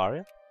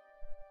 Bavaria?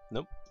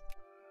 Nope.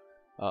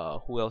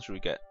 Who else should we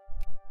get?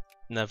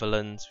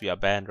 Netherlands, we are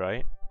banned,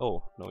 right?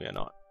 Oh, no, we are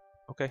not.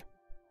 Okay.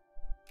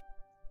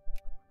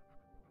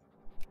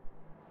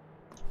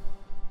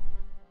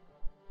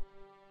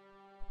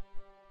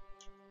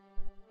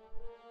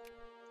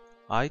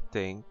 I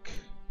think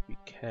we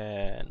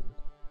can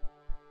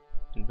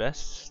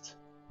invest.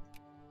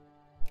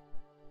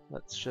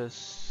 Let's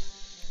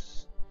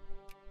just...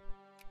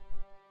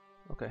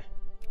 Okay.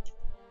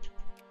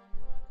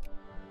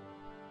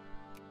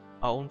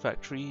 Our own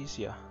factories,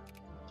 yeah.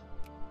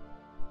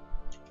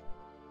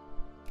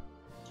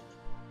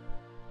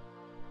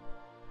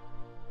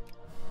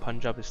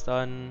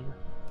 Panjabistan,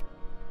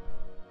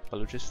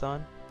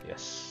 Balochistan,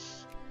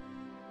 yes.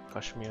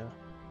 Kashmir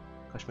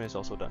is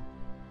also done.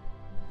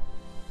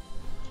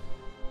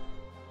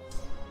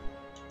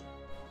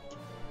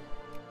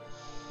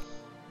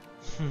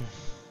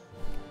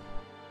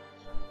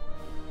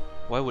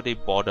 Why would they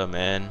bother,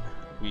 man?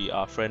 We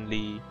are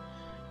friendly.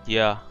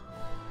 Yeah.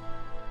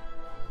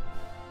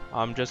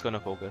 I'm just gonna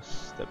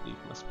focus. That belief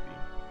must be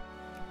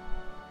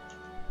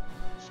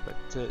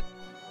expected.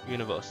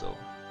 Universal.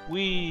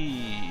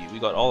 We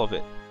got all of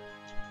it.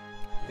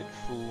 Hit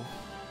full.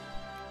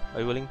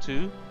 Are you willing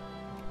to?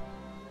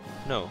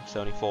 No,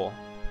 74.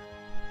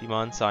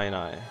 Demand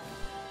Sinai.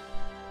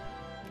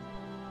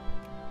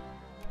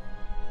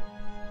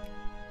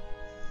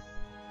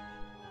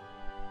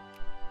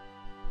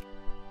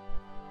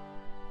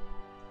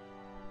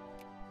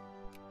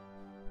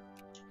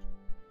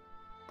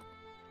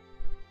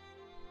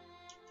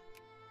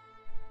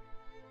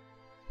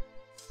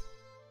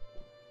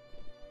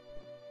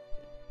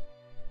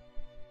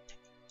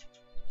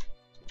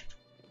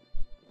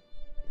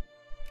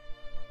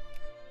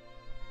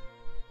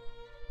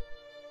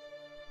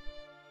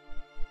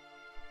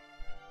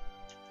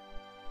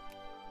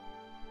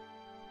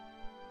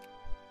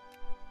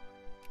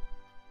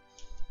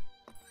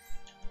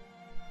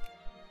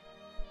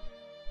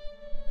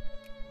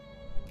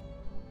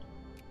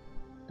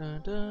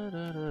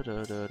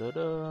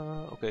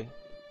 Okay,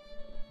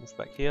 move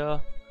back here.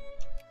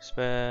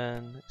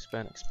 Expand,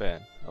 expand,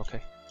 expand.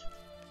 Okay.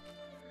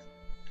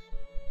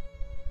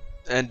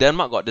 And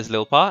Denmark got this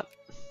little part.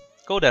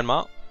 Go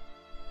Denmark.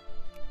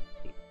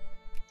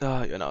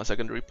 You're now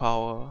secondary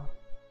power.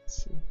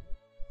 Let's see.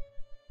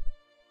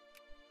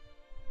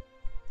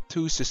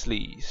 2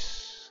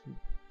 Sicilies.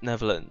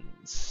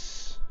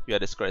 Netherlands. We are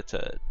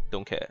discredited.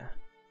 Don't care.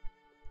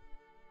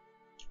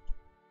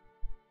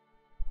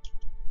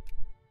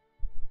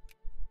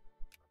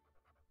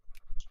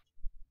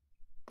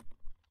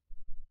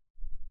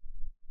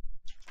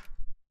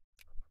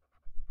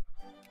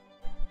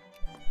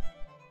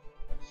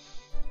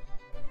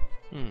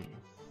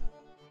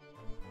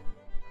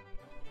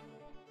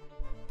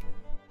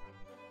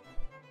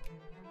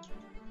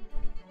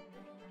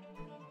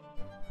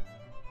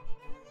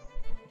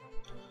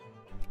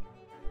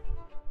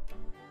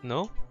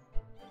 No?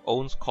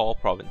 Owns core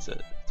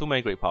provinces. Too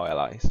many great power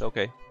allies.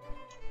 Okay.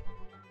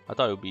 I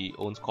thought it would be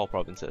owns core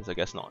provinces. I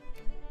guess not.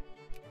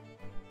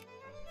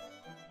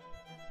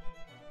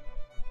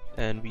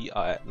 And we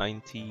are at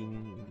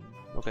 19.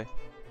 Okay.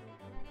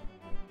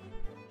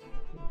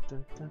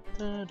 Two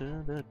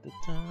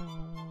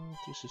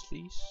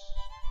Sicilies.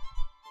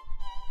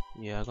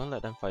 Yeah, I'm gonna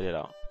let them fight it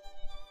out.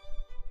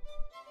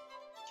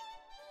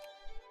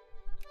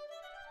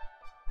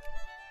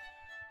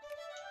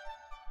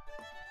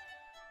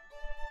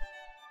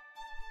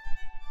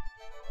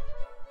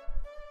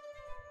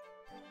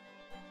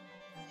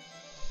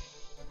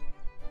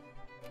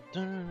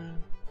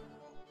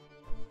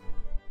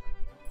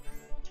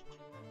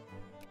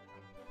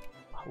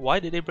 Why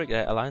did they break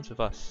their alliance with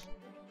us?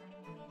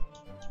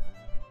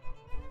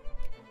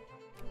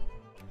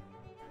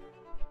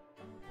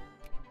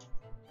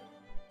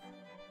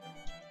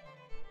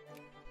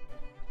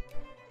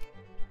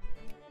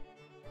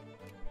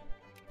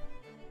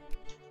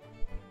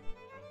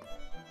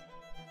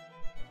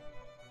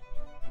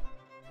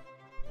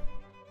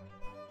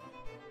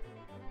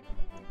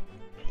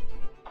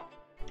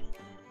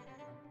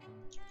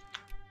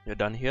 You're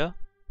done here?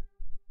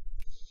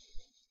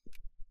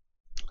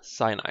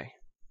 Sinai.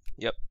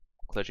 Yep,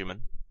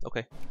 clergyman.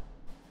 Okay.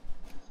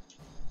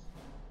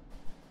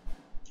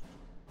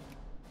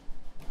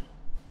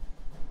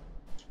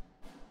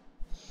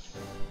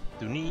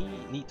 Do we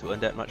need to earn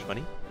that much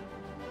money?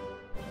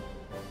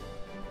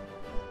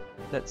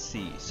 Let's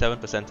see,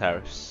 7%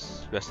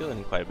 tariffs. We are still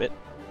earning quite a bit.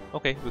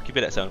 Okay, we'll keep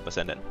it at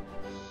 7% then.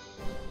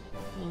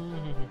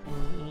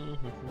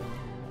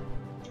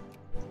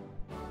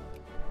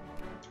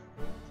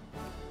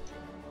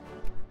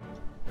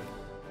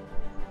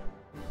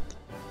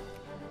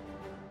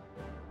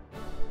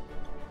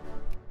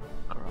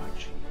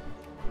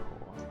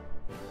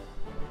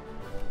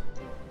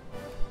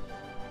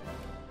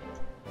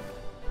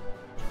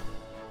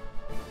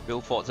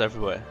 Build forts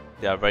everywhere.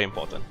 They are very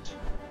important.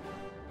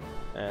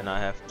 And I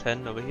have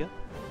 10 over here.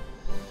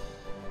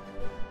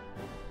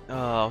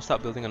 I'll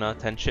start building another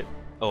 10 ship.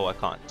 Oh, I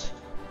can't.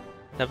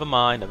 Never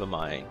mind, never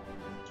mind.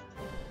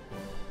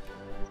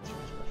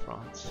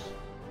 France.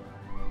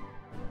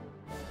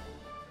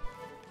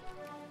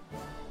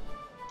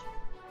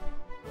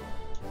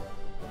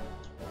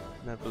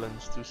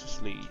 Netherlands, 2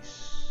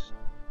 Sicilies.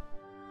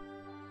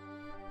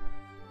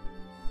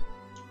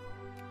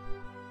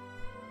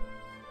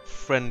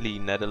 Friendly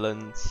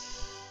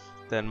Netherlands,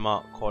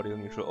 Denmark, cordial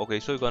neutral. Okay,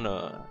 so we're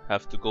gonna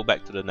have to go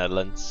back to the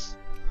Netherlands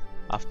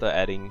after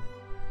adding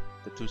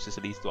the 2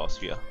 Sicilies to our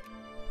sphere.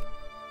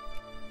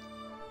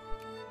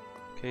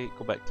 Okay,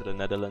 go back to the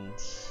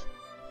Netherlands.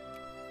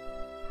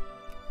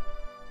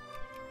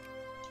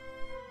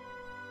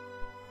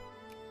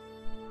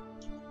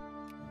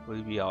 Will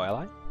he be our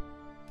ally?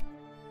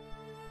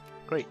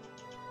 Great.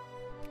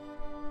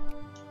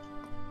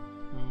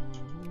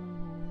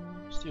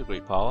 Still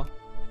great power.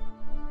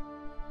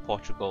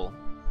 Portugal.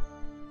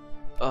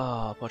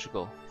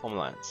 Portugal. Form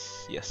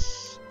alliance.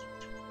 Yes.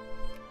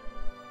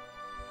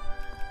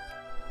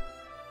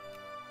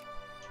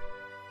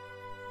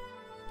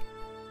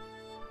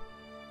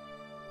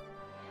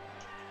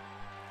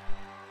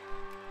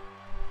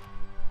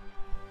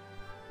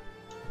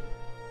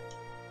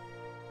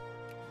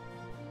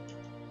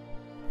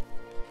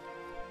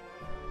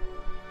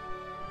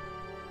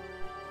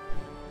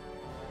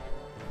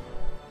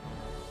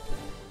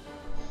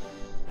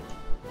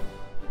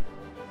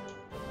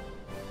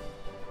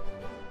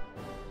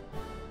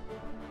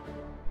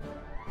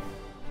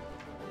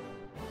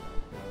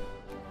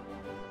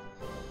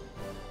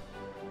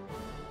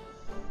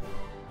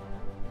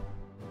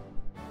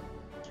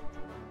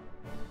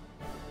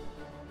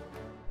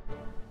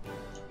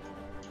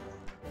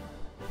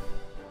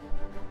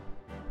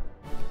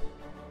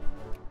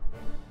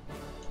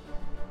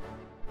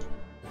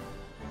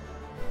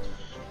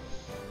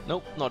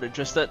 Nope, not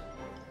interested.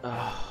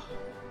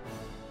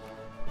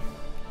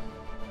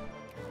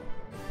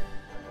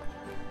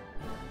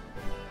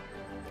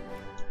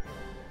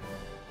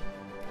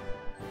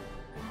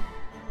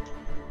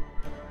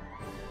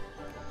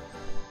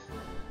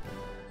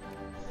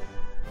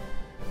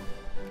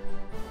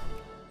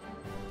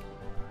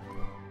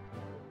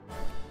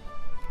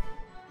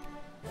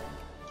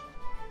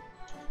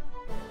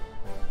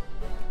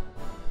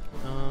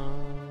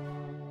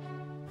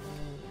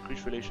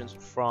 Increase relations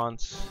with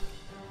France,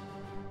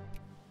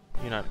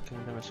 United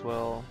Kingdom as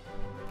well.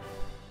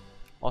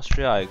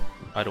 Austria,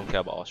 I don't care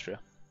about Austria.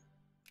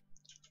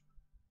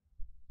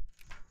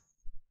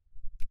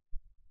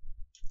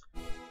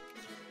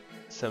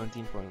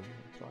 $17.5.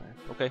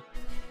 Okay.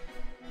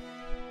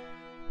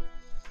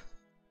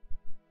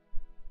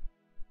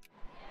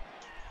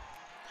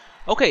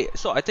 Okay,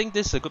 so I think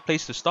this is a good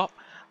place to stop.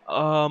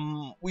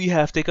 We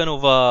have taken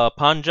over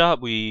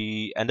Panjab.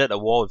 We ended a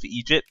war with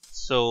Egypt,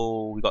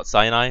 so we got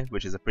Sinai,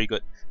 which is a pretty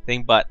good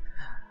thing. But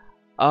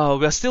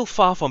we are still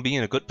far from being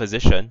in a good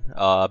position.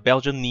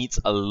 Belgium needs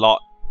a lot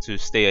to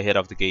stay ahead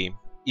of the game.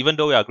 Even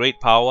though we are a great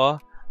power,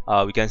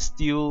 we can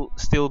still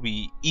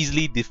be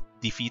easily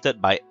defeated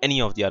by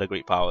any of the other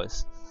great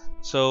powers.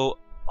 So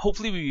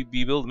hopefully we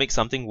be able to make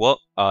something work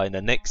in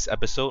the next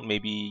episode.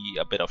 Maybe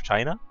a bit of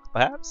China,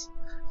 perhaps.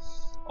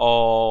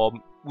 Or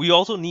we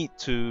also need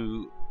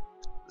to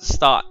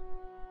start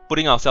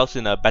putting ourselves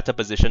in a better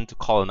position to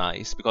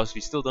colonize, because we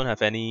still don't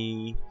have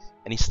any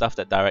stuff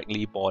that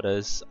directly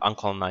borders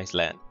uncolonized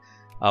land.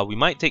 We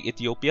might take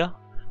Ethiopia.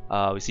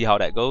 We see how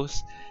that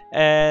goes,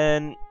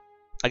 and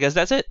I guess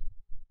that's it.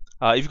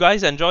 If you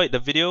guys enjoyed the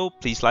video,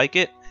 please like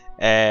it,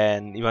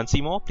 and if you want to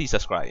see more, please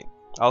subscribe.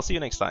 I'll see you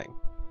next time.